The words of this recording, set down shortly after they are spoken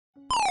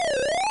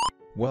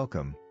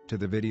Welcome to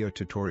the video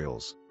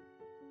tutorials.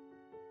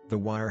 The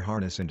wire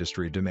harness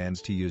industry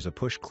demands to use a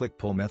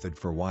push-click-pull method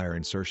for wire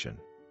insertion.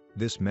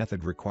 This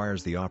method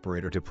requires the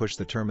operator to push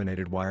the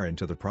terminated wire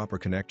into the proper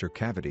connector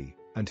cavity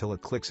until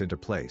it clicks into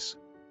place.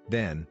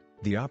 Then,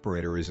 the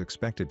operator is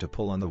expected to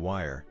pull on the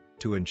wire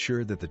to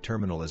ensure that the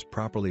terminal is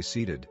properly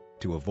seated,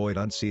 to avoid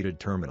unseated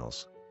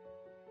terminals.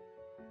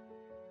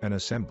 An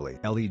assembly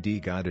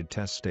LED-guided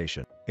test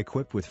station,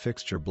 equipped with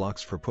fixture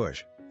blocks for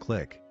push,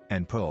 click,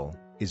 and pull,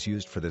 is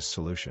used for this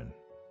solution.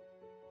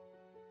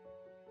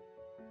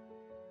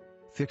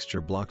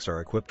 Fixture blocks are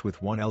equipped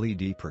with one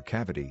LED per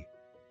cavity,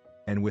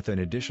 and with an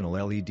additional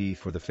LED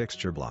for the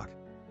fixture block.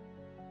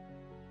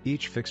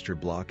 Each fixture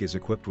block is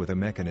equipped with a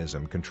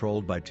mechanism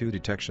controlled by two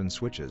detection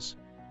switches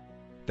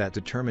that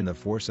determine the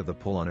force of the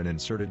pull on an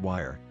inserted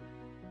wire,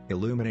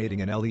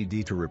 illuminating an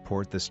LED to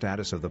report the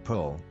status of the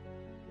pull,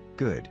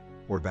 good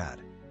or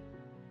bad.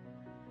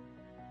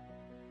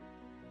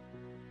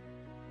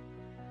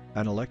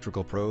 An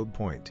electrical probe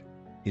point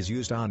is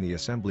used on the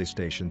assembly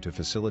station to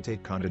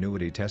facilitate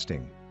continuity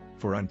testing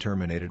for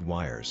unterminated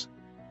wires.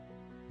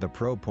 The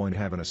probe point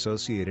have an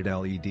associated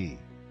LED.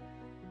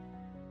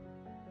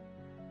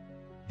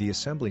 The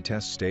assembly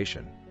test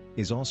station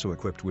is also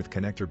equipped with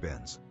connector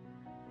bins.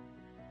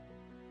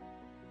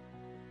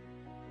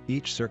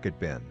 Each circuit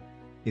bin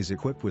is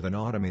equipped with an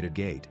automated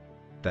gate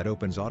that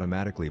opens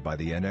automatically by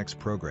the NX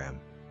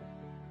program.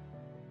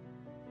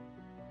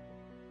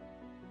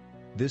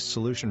 This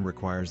solution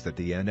requires that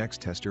the NX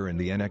tester and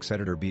the NX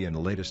editor be in the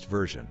latest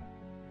version.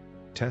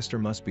 Tester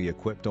must be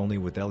equipped only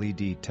with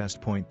LED test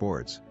point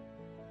boards.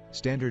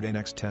 Standard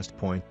NX test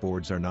point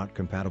boards are not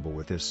compatible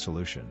with this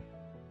solution.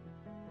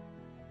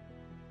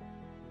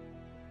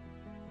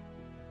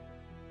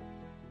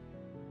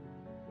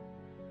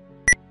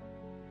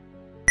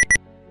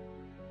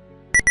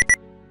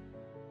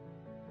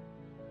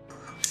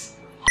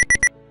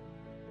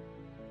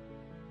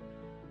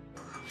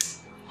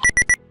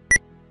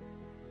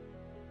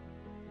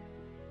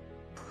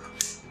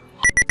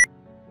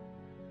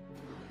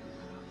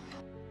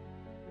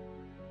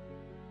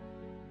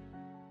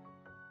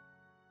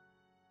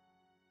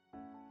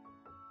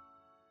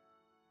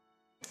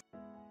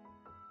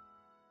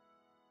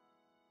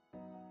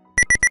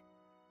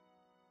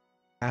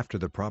 After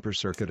the proper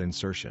circuit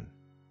insertion,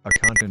 a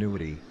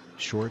continuity,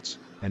 shorts,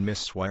 and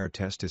miss wire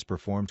test is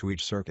performed to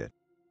each circuit.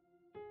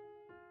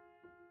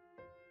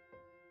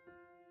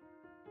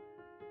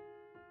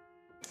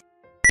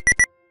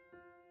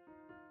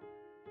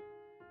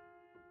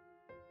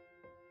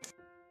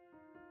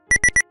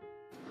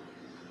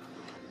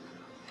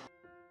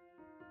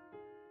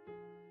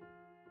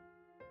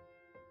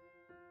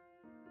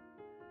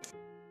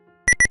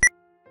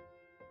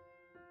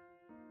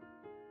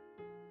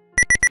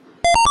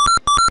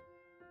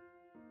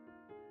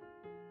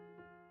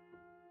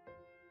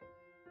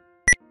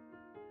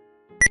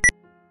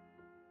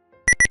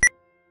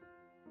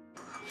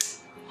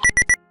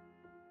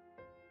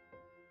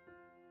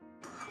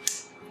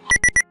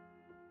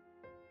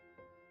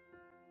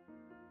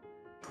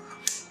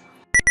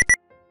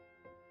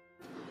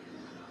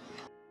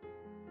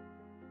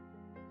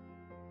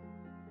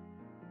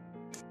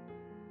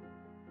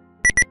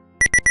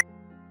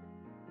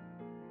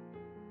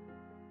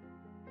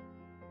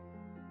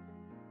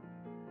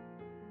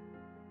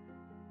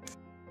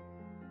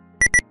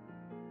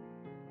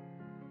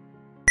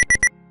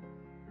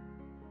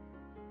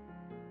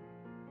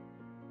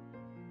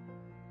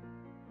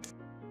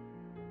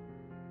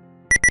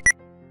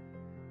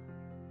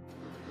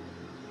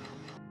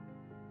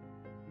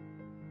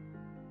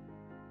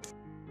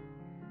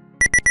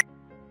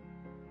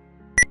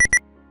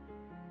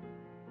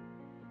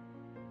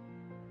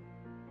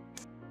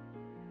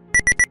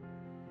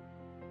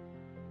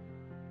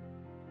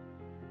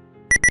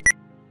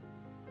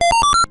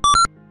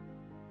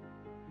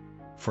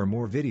 For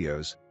more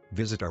videos,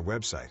 visit our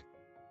website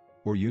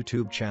or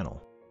YouTube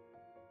channel.